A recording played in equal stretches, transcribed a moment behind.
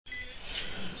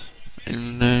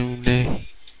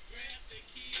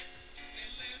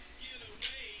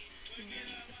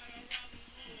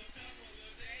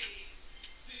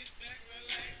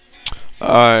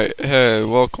Alright, hey,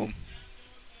 welcome.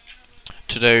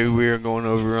 Today we are going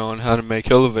over on how to make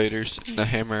elevators in the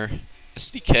Hammer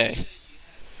SDK.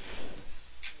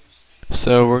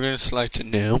 So we're going to select a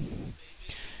new,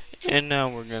 and now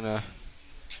we're going to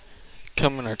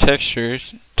come in our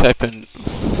textures, type in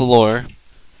floor,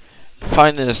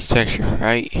 find this texture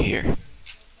right here.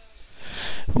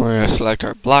 We're going to select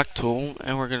our block tool,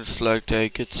 and we're going to select a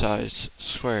good size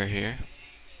square here.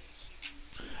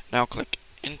 Now click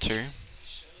enter.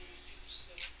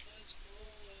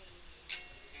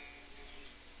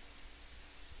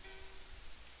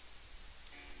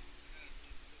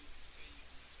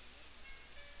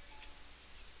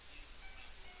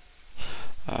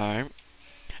 Alright,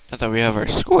 now that we have our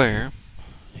square,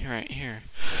 right here,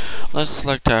 let's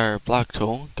select our block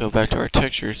tool, go back to our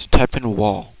textures, type in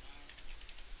wall.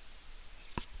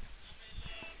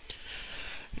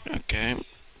 Okay.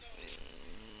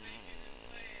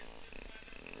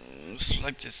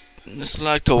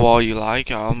 Select the wall you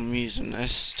like. I'm using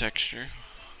this texture.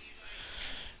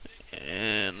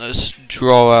 And let's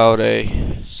draw out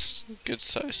a good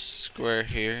size square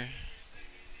here.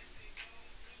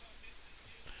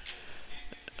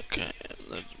 Okay,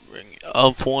 let's bring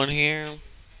up one here.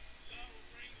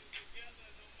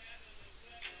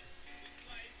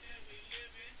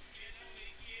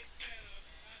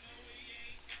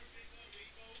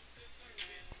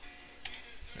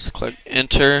 Let's click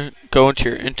enter, go into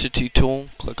your entity tool,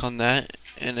 click on that,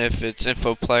 and if it's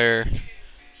info player,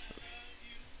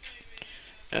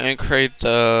 and create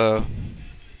the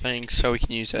thing so we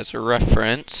can use it as a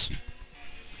reference.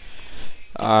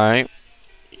 Alright,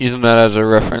 using that as a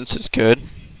reference is good.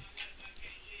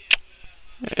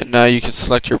 And now you can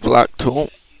select your block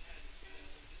tool,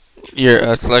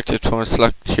 your selected tool, and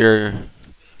select your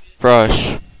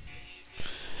brush,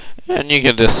 and you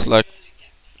can just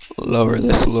lower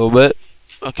this a little bit.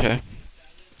 Okay.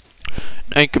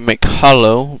 Now you can make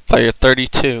hollow by your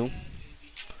 32.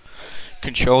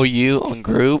 Control U on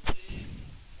group.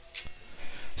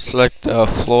 Select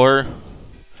floor.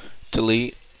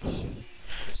 Delete.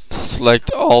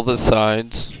 Select all the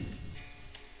sides.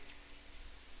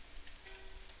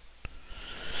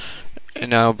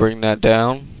 And now bring that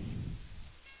down.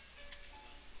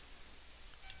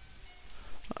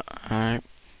 Alright.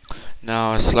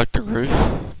 Now select the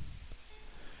roof.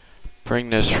 Bring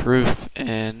this roof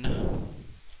in.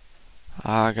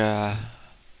 I gotta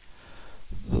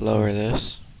lower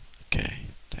this. Okay,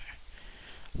 there.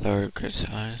 Lower grid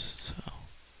size.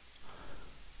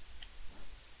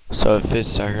 So it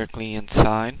fits directly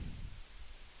inside.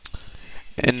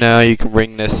 And now you can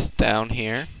bring this down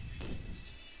here.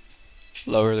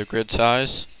 Lower the grid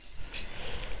size.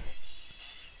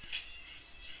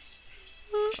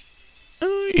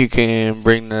 You can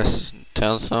bring this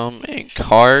down some and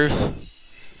carve.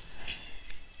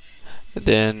 And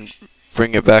then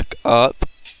bring it back up.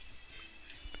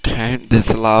 Okay, this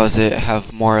allows it to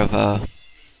have more of a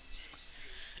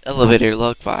elevator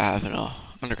look by having a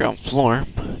underground floor.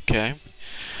 Okay,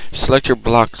 select your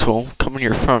block tool, come in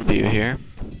your front view here,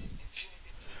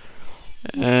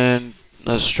 and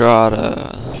let's draw out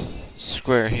a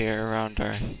square here around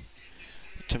our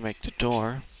to make the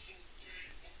door.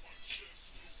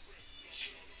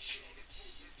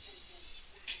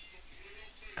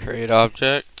 Create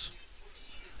object.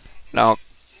 Now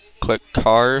click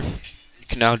carve. You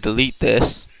can now delete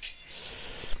this.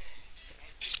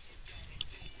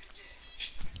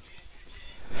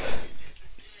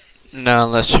 Now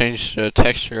let's change the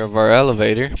texture of our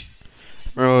elevator.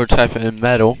 Remember, we're typing in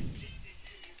metal.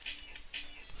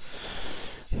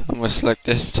 I'm going to select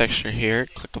this texture here,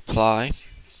 click apply.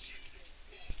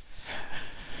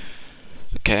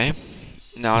 Okay,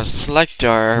 now select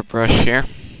our brush here.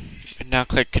 And now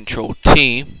click Control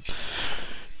T.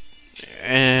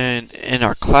 And in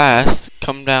our class,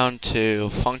 come down to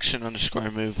function underscore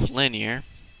move linear.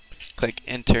 Click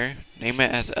enter, name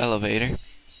it as elevator.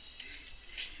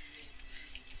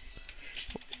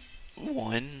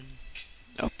 1,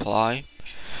 apply.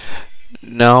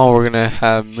 Now we're gonna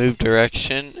have move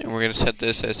direction, and we're gonna set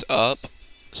this as up.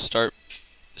 Start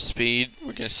speed,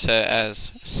 we're gonna set as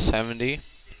 70.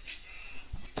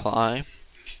 Apply.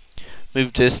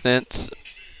 Move distance,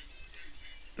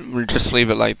 we'll just leave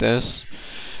it like this.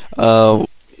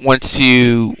 Once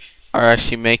you are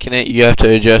actually making it, you have to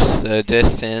adjust the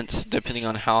distance depending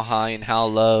on how high and how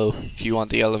low you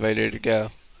want the elevator to go.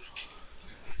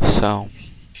 So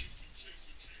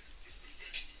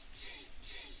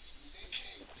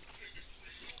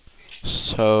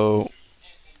So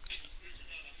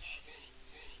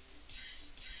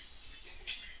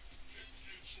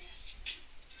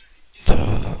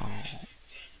the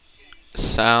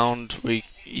sound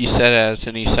you set as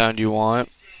any sound you want.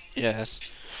 Yes.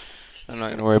 I'm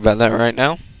not gonna worry about that right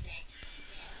now.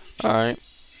 Alright.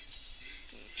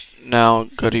 Now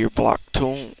go to your block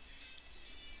tool.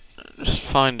 Just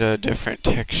find a different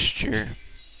texture.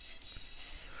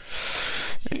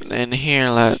 And then here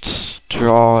let's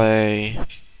draw a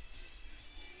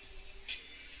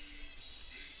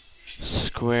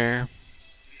square.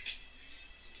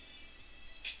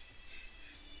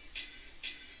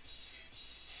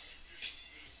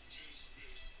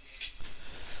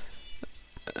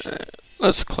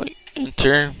 Let's click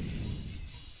enter.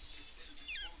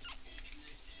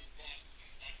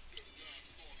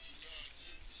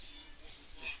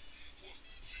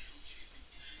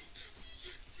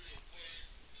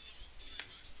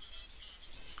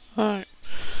 Alright.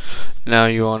 Now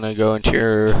you want to go into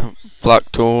your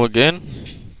block tool again.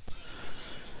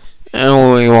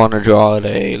 And we want to draw it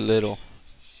a little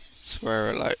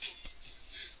square like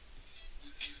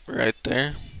right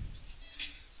there.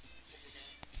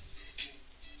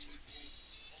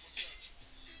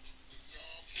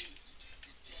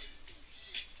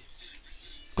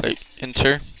 Click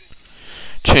enter.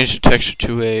 Change the texture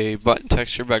to a button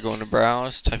texture by going to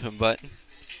browse, type in button.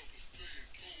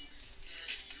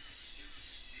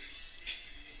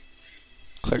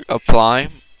 Click apply.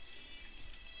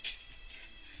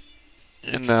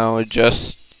 And now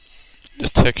adjust the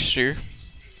texture.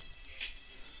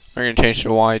 We're going to change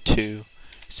the Y to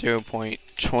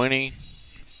 0.20.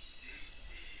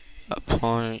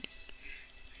 Apply.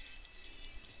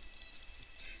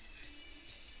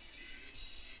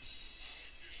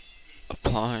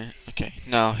 Apply. Okay,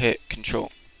 now hit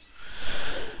Control.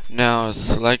 Now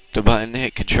select the button,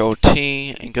 hit Control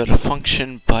T, and go to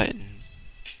Function Button.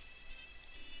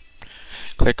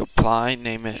 Click Apply,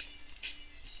 name it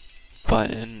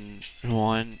Button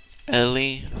 1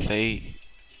 Elevator.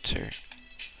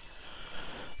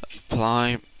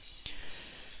 Apply.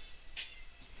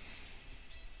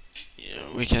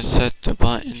 We can set the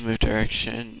button move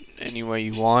direction any way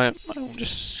you want. I'm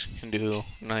just gonna do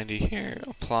 90 here.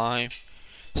 Apply.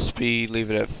 Speed,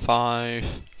 leave it at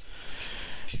 5.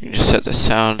 You can just set the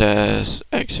sound as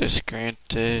access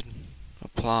granted.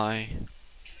 Apply.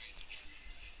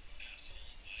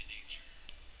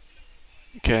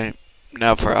 Okay,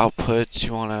 now for outputs,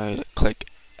 you want to click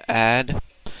add.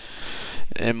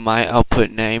 In my output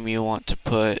name, you want to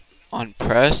put on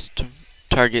pressed,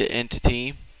 target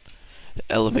entity,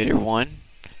 elevator 1,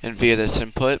 and via this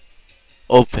input,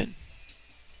 open.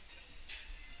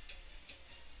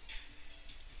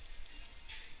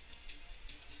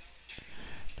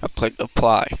 Now click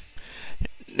apply.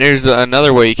 There's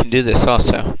another way you can do this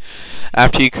also.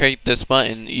 After you create this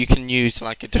button, you can use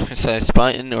like a different size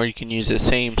button, or you can use the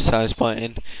same size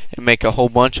button and make a whole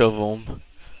bunch of them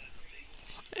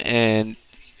and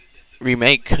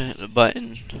remake the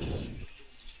button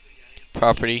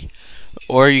property.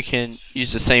 Or you can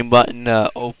use the same button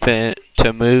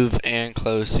to move and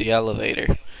close the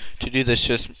elevator. To do this,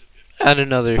 just add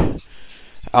another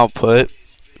output.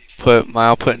 Put my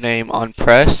output name on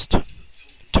pressed,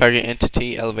 target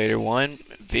entity elevator 1,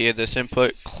 via this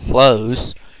input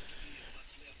close,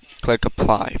 click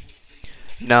apply.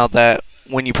 Now that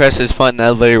when you press this button, the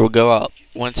elevator will go up.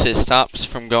 Once it stops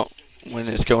from when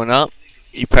it's going up,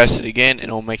 you press it again and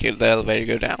it will make the elevator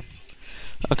go down.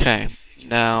 Okay,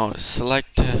 now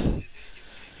select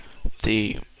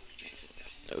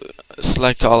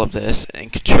all of this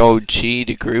and Control G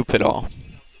to group it all.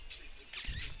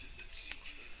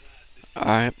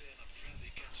 Alright.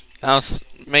 Now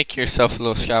make yourself a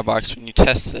little skybox when you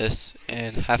test this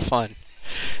and have fun.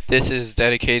 This is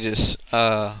dedicated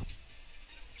to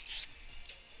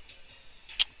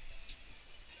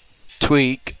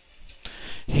Tweak.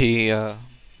 He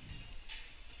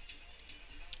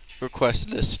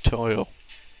requested this tutorial.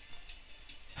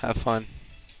 Have fun.